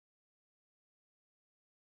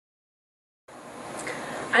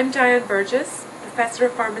I'm Diane Burgess, Professor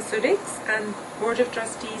of Pharmaceutics and Board of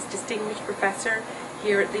Trustees Distinguished Professor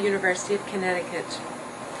here at the University of Connecticut.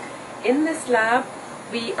 In this lab,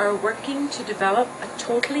 we are working to develop a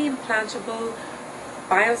totally implantable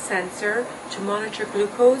biosensor to monitor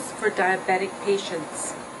glucose for diabetic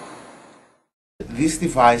patients. This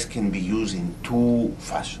device can be used in two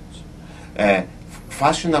fashions.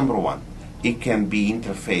 Fashion number one, it can be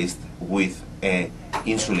interfaced with an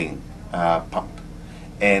insulin pump.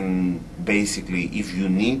 And basically, if you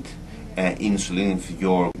need insulin, if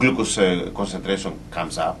your glucose concentration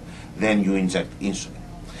comes up, then you inject insulin.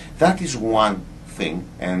 That is one thing,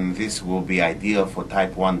 and this will be ideal for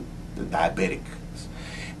type 1 diabetics.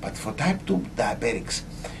 But for type 2 diabetics,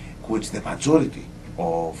 which the majority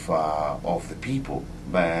of the people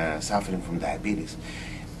suffering from diabetes,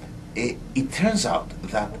 it turns out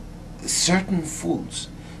that certain foods,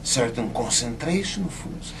 certain concentration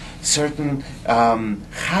foods, certain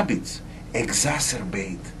habits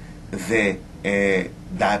exacerbate the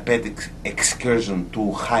diabetic excursion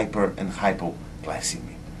to hyper and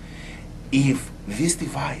hypoglycemia. If this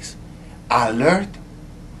device alert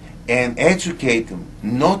and educate them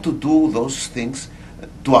not to do those things,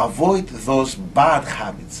 to avoid those bad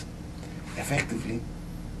habits, effectively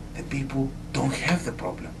the people don't have the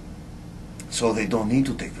problem, so they don't need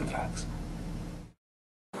to take the drugs.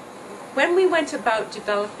 When we went about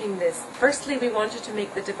developing this, firstly we wanted to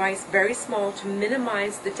make the device very small to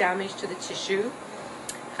minimize the damage to the tissue,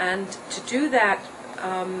 and to do that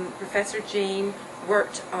Professor Jane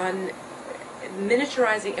worked on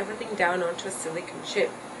miniaturizing everything down onto a silicon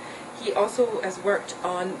chip. He also has worked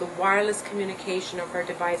on the wireless communication of our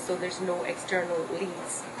device, so there's no external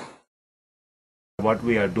leads. What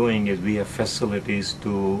we are doing is we have facilities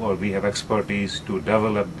or we have expertise to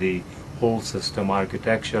develop the whole system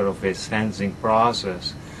architecture of a sensing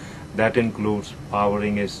process. That includes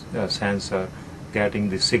powering a sensor, getting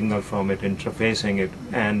the signal from it, interfacing it,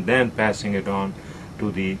 and then passing it on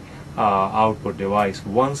to the output device.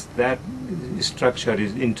 Once that structure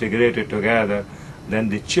is integrated together, then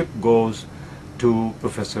the chip goes to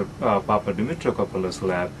Professor Papadimitriopoulos'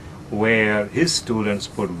 lab, where his students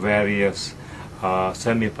put various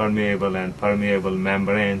semi-permeable and permeable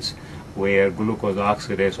membranes where glucose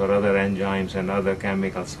oxidase or other enzymes and other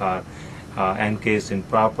chemicals are encased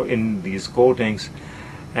in these coatings.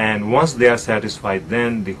 And once they are satisfied,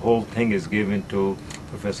 then the whole thing is given to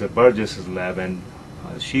Professor Burgess's lab, and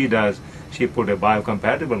she put a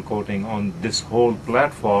biocompatible coating on this whole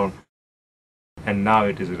platform, and now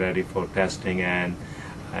it is ready for testing and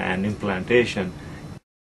implantation.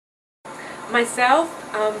 Myself,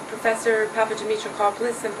 Professor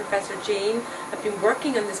Papadimitriopoulos and Professor Jane have been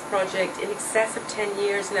working on this project in excess of 10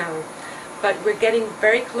 years now, but we're getting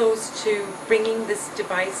very close to bringing this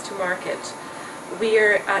device to market. We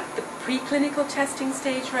are at the preclinical testing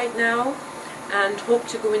stage right now and hope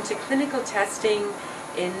to go into clinical testing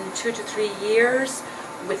in 2 to 3 years,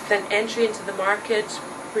 with an entry into the market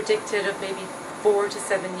predicted of maybe 4 to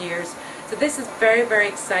 7 years. So this is very, very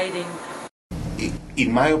exciting.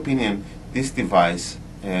 In my opinion, this device,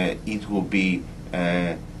 it will be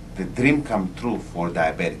the dream come true for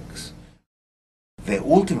diabetics. The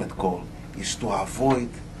ultimate goal is to avoid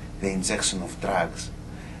the injection of drugs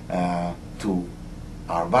to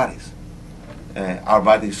our bodies. Our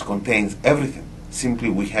bodies contains everything. Simply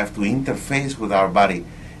we have to interface with our body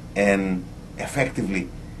and effectively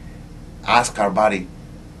ask our body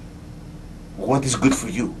what is good for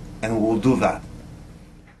you, and we'll do that.